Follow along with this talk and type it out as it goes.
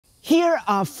Here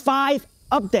are 5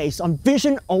 updates on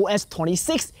VisionOS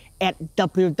 26 at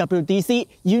WWDC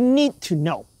you need to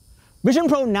know. Vision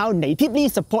Pro now natively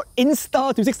support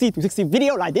Insta360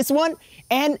 video like this one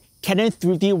and Canon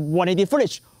 3D 180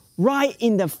 footage right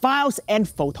in the Files and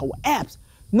Photo apps.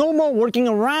 No more working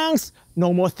arounds,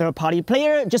 no more third-party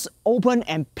player, just open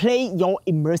and play your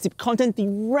immersive content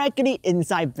directly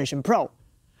inside Vision Pro.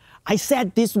 I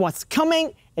said this was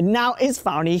coming and now it's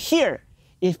finally here.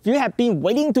 If you have been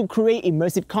waiting to create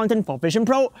immersive content for Vision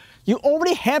Pro, you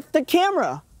already have the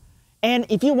camera. And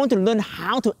if you want to learn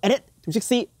how to edit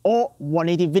 360 or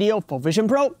 180 video for Vision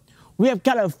Pro, we have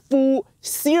got a full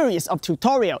series of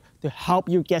tutorials to help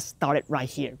you get started right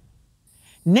here.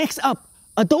 Next up,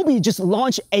 Adobe just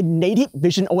launched a native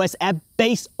VisionOS app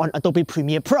based on Adobe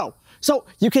Premiere Pro. So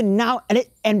you can now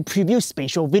edit and preview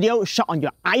spatial video shot on your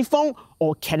iPhone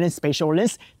or Canon spatial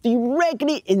lens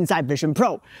directly inside Vision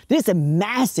Pro. This is a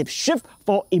massive shift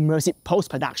for immersive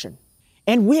post-production.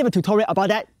 And we have a tutorial about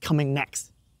that coming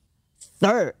next.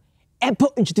 Third,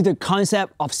 Apple introduced the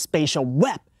concept of spatial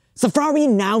web. Safari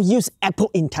now uses Apple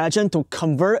Intelligence to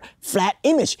convert flat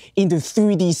image into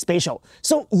 3D spatial.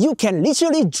 So you can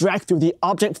literally drag 3D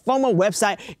object from a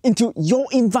website into your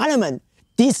environment.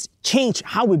 This changed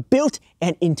how we build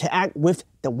and interact with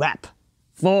the web.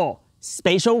 4.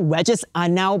 Spatial widgets are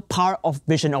now part of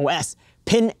VisionOS.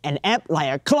 Pin an app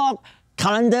like a clock,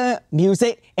 calendar,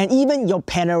 music, and even your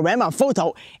panorama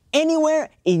photo anywhere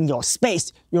in your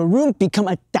space. Your room become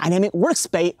a dynamic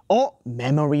workspace or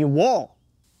memory wall.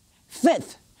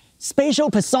 5th, spatial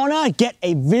persona get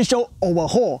a visual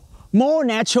overhaul. More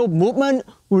natural movement,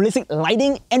 realistic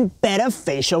lighting, and better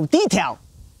facial detail.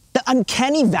 The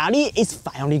uncanny valley is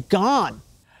finally gone.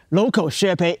 Local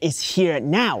SharePlay is here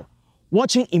now.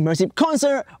 Watching immersive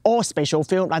concert or spatial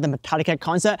film like the Metallica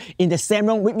concert in the same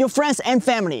room with your friends and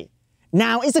family.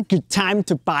 Now is a good time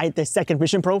to buy the second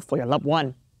Vision Pro for your loved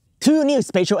one. 2 new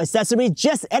spatial accessories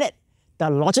just added, the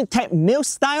Logitech Muse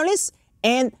stylus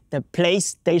and the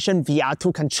PlayStation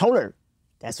VR2 controller.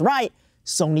 That's right,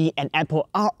 Sony and Apple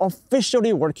are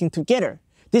officially working together.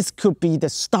 This could be the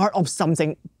start of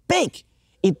something big.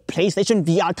 If PlayStation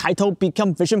VR title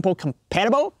become Vision Pro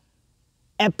compatible,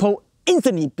 Apple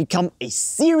instantly become a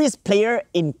serious player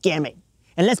in gaming.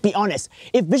 And let's be honest,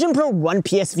 if Vision Pro run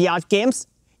PS VR games,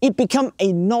 it become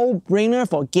a no-brainer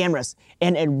for gamers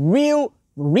and a real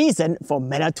reason for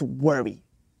Meta to worry.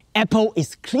 Apple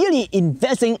is clearly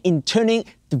investing in turning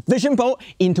the Vision Pro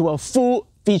into a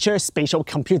full-feature spatial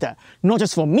computer, not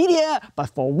just for media, but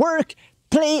for work,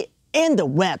 play, and the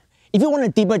web. If you want a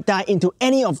deeper dive into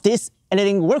any of this,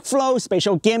 editing workflow,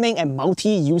 spatial gaming, and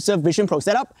multi-user Vision Pro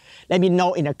setup, let me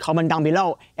know in the comment down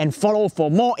below and follow for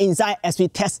more insight as we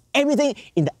test everything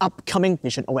in the upcoming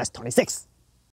VisionOS 26.